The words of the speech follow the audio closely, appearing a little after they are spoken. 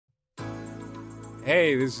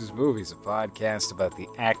Hey, this is Movies, a podcast about the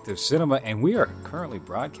act of cinema, and we are currently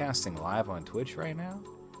broadcasting live on Twitch right now.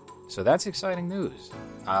 So that's exciting news.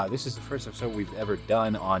 This is the first episode we've ever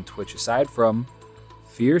done on Twitch, aside from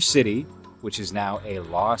Fear City, which is now a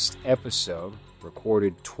lost episode,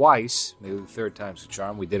 recorded twice, maybe the third time's the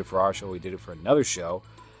charm. We did it for our show, we did it for another show.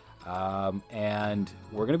 And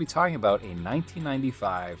we're going to be talking about a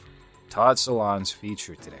 1995 Todd Solondz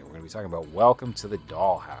feature today. We're going to be talking about Welcome to the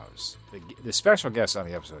Dollhouse. The special guest on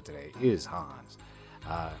the episode today is Hans.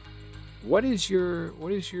 What is your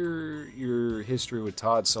history with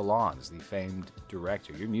Todd Solondz, the famed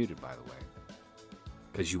director? You're muted, by the way,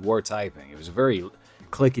 because you were typing. It was a very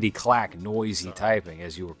clickety-clack, noisy typing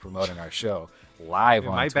as you were promoting our show live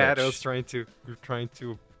on Twitch. My bad. I was trying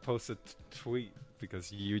to post a tweet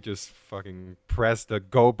because you just fucking pressed the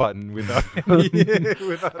go button without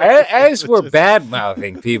as we're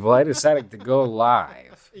bad-mouthing people, I decided to go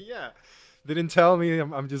live. Yeah. Didn't tell me.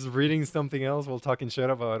 I'm just reading something else while talking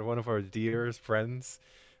shit about one of our dear friends.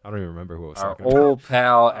 I don't even remember who it was. Our old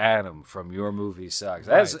pal Adam from Your Movie Sucks.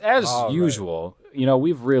 As usual, you know,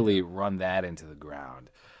 we've really run that into the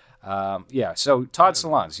ground. So Todd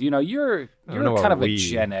Solondz, you know, you're kind of a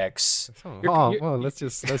Gen X. Well, let's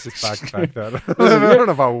just back that. I don't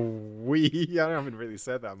know about we. I haven't really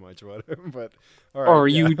said that much about him, but all right, or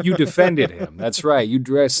you defended him. That's right. You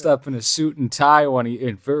dressed up in a suit and tie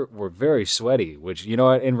when were very sweaty. Which, you know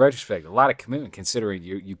what, in retrospect, a lot of commitment considering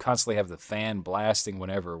you constantly have the fan blasting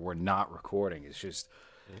whenever we're not recording. It's just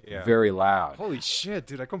very loud. Holy shit,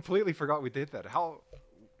 dude! I completely forgot we did that.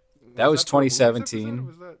 That was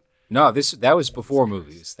 2017. No, that was before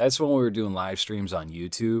movies. That's when we were doing live streams on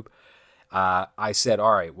YouTube. I said,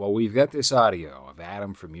 all right, well, we've got this audio of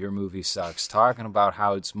Adam from Your Movie Sucks talking about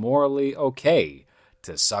how it's morally okay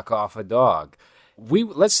to suck off a dog.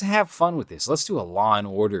 Let's have fun with this. Let's do a Law and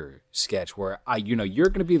Order sketch where you're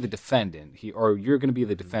going to be the defendant or you're going to be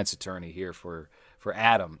the defense attorney here for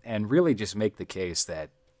Adam, and really just make the case that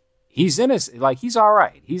he's innocent. Like, he's all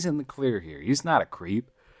right. He's in the clear here. He's not a creep.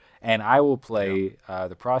 And I will play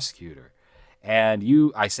the prosecutor. And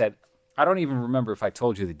I said, I don't even remember if I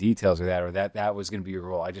told you the details of that or that was going to be your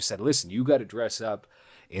role. I just said, listen, you got to dress up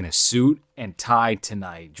in a suit and tie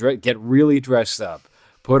tonight. Get really dressed up.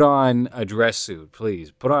 Put on a dress suit,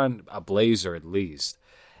 please. Put on a blazer at least.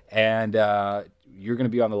 And you're going to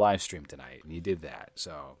be on the live stream tonight. And you did that.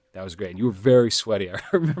 So that was great. And you were very sweaty. I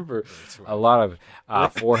remember a lot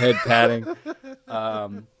of forehead patting.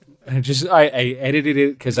 And I edited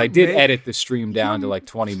it because I did edit the stream down to like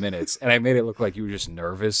 20 minutes, and I made it look like you were just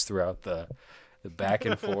nervous throughout the back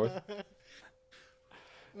and forth.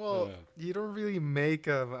 Well, you don't really make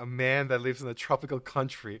a man that lives in a tropical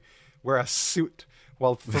country wear a suit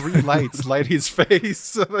while 3 lights light his face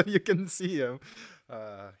so that you can see him.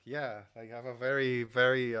 I have a very,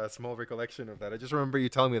 very small recollection of that. I just remember you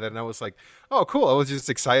telling me that, and I was like, oh, cool. I was just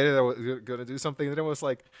excited I was going to do something, and then I was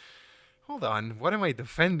like, hold on, what am I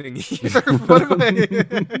defending here?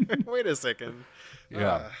 Wait a second.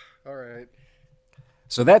 Yeah. All right.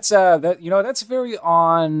 So that's that's very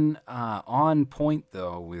on point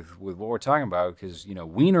though with what we're talking about, because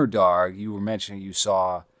Wiener Dog. You were mentioning you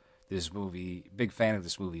saw this movie. Big fan of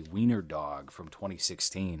this movie, Wiener Dog from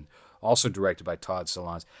 2016, also directed by Todd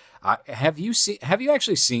Solondz. Have you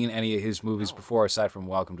actually seen any of his movies before, aside from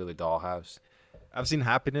Welcome to the Dollhouse? I've seen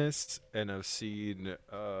Happiness, and I've seen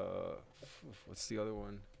what's the other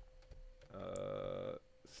one?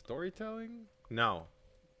 Storytelling? No.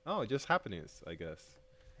 Oh, just Happiness, I guess.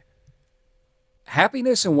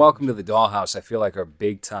 Happiness and Welcome to the Dollhouse, I feel like, are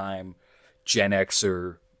big time Gen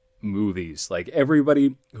Xer movies. Like,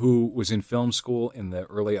 everybody who was in film school in the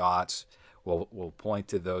early aughts will point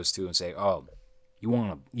to those two and say, "Oh, you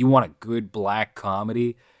want a good black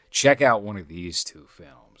comedy? Check out one of these two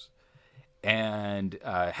films." And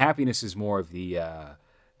Happiness is more of the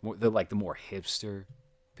more hipster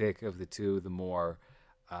pick of the two. The more,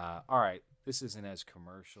 all right, this isn't as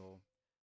commercial.